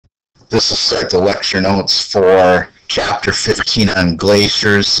This will start the lecture notes for Chapter 15 on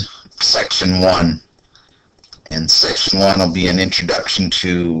Glaciers, Section 1. And Section 1 will be an introduction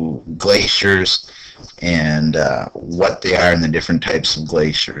to glaciers and what they are and the different types of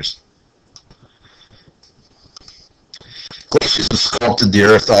glaciers. Glaciers have sculpted the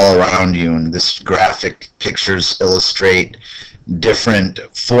earth all around you, and this graphic pictures illustrate different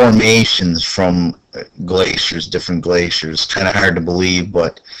formations from glaciers, different glaciers. Kind of hard to believe,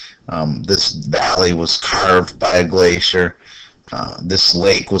 but this valley was carved by a glacier. This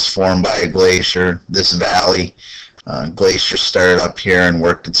lake was formed by a glacier. This valley, glacier started up here and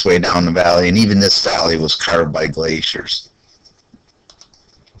worked its way down the valley, and even this valley was carved by glaciers.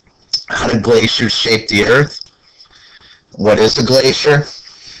 How did glaciers shape the earth? What is a glacier?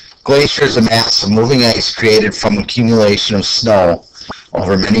 Glacier is a mass of moving ice created from accumulation of snow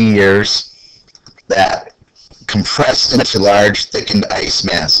over many years that compressed into large, thickened ice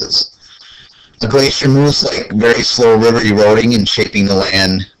masses. The glacier moves like very slow river eroding and shaping the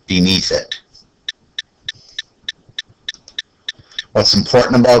land beneath it. What's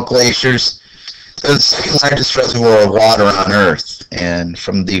important about glaciers? They're the second largest reservoir of water on Earth, and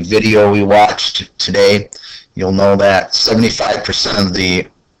from the video we watched today, you'll know that 75% of the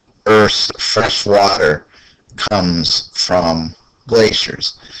Earth's fresh water comes from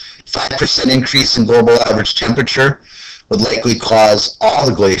glaciers. 5% increase in global average temperature would likely cause all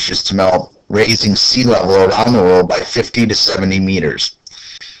the glaciers to melt, raising sea level around the world by 50 to 70 meters.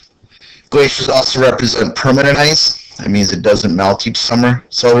 Glaciers also represent permanent ice. That means it doesn't melt each summer,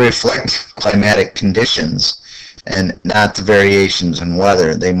 so they reflect climatic conditions and not the variations in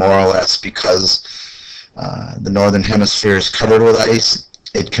weather. They more or less, because the northern hemisphere is covered with ice,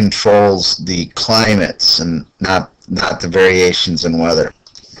 it controls the climates and not the variations in weather.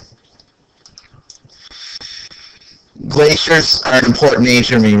 Glaciers are an important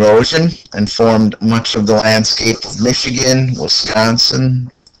agent of erosion and formed much of the landscape of Michigan,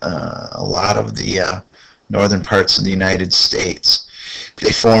 Wisconsin, a lot of the northern parts of the United States.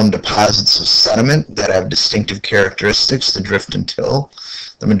 They form deposits of sediment that have distinctive characteristics, the drift and till.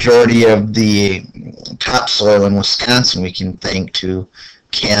 The majority of the topsoil in Wisconsin we can thank to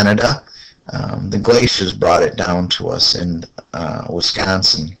Canada. The glaciers brought it down to us in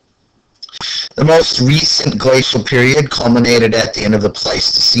Wisconsin. The most recent glacial period culminated at the end of the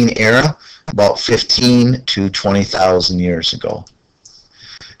Pleistocene era, about 15 to 20,000 years ago.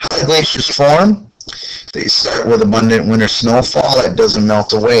 How do glaciers form? They start with abundant winter snowfall that doesn't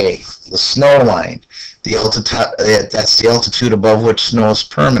melt away. The snow line, that's the altitude above which snow is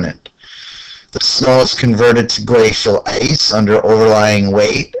permanent. The snow is converted to glacial ice under overlying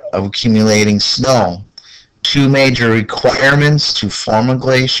weight of accumulating snow. Two major requirements to form a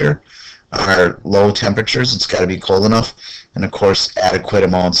glacier are low temperatures, it's got to be cold enough, and of course adequate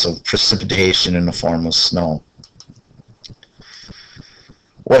amounts of precipitation in the form of snow.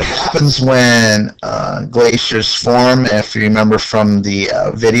 What happens when glaciers form, if you remember from the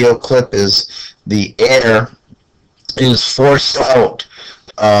video clip, is the air is forced out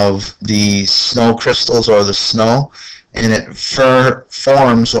of the snow crystals or the snow, and it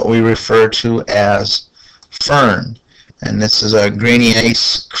forms what we refer to as firn. And this is a grainy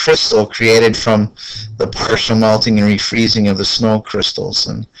ice crystal created from the partial melting and refreezing of the snow crystals.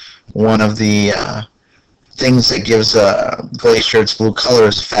 And one of the things that gives a glacier its blue color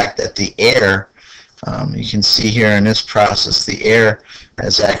is the fact that the air, you can see here in this process, the air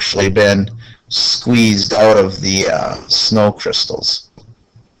has actually been squeezed out of the snow crystals.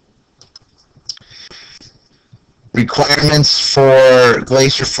 Requirements for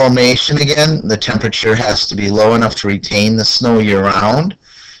glacier formation, again, the temperature has to be low enough to retain the snow year-round,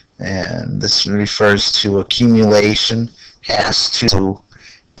 and this refers to accumulation has to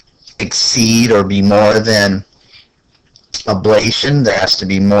exceed or be more than ablation. There has to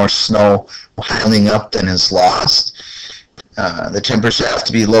be more snow piling up than is lost. The temperature has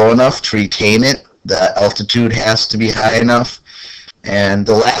to be low enough to retain it. The altitude has to be high enough, and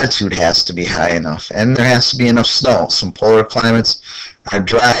the latitude has to be high enough, and there has to be enough snow. Some polar climates are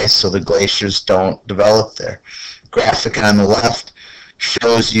dry, so the glaciers don't develop there. Graphic on the left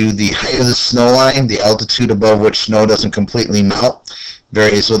shows you the height of the snow line, the altitude above which snow doesn't completely melt.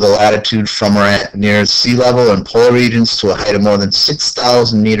 Varies with the latitude from or at near sea level in polar regions to a height of more than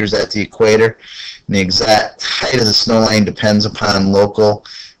 6,000 meters at the equator. And the exact height of the snow line depends upon local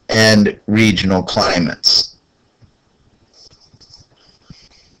and regional climates.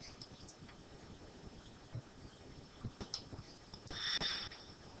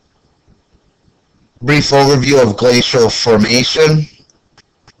 Brief overview of glacial formation,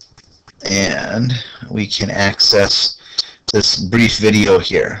 and we can access this brief video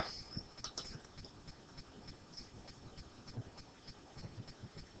here.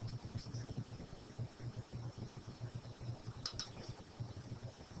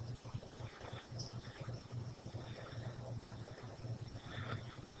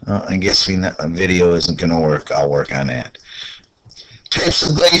 I'm guessing that video isn't going to work. I'll work on that. Types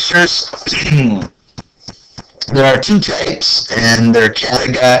of glaciers. There are two types, and they're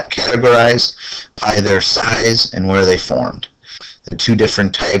categorized by their size and where they formed. The two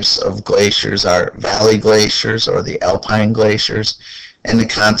different types of glaciers are valley glaciers, or the alpine glaciers, and the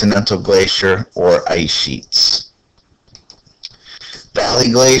continental glacier, or ice sheets.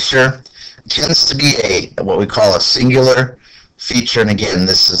 Valley glacier tends to be what we call a singular feature, and again,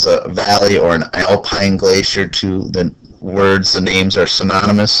 this is a valley or an alpine glacier. To the words, the names are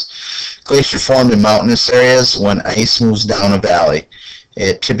synonymous. Glacier formed in mountainous areas when ice moves down a valley.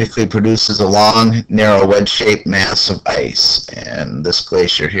 It typically produces a long, narrow, wedge-shaped mass of ice, and this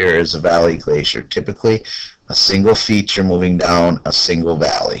glacier here is a valley glacier, typically a single feature moving down a single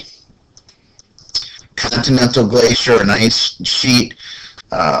valley. Continental glacier, an ice sheet.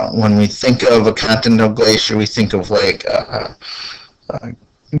 When we think of a continental glacier, we think of like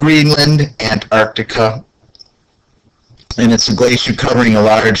Greenland, Antarctica, and it's a glacier covering a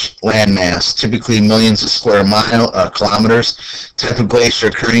large landmass, typically millions of square kilometers. Type of glacier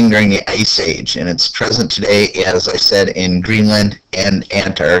occurring during the Ice Age, and it's present today, as I said, in Greenland and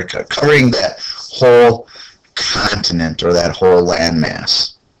Antarctica, covering that whole continent or that whole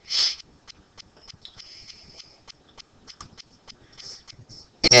landmass.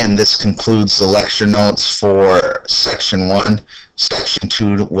 And this concludes the lecture notes for Section 1. Section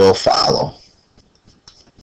 2 will follow.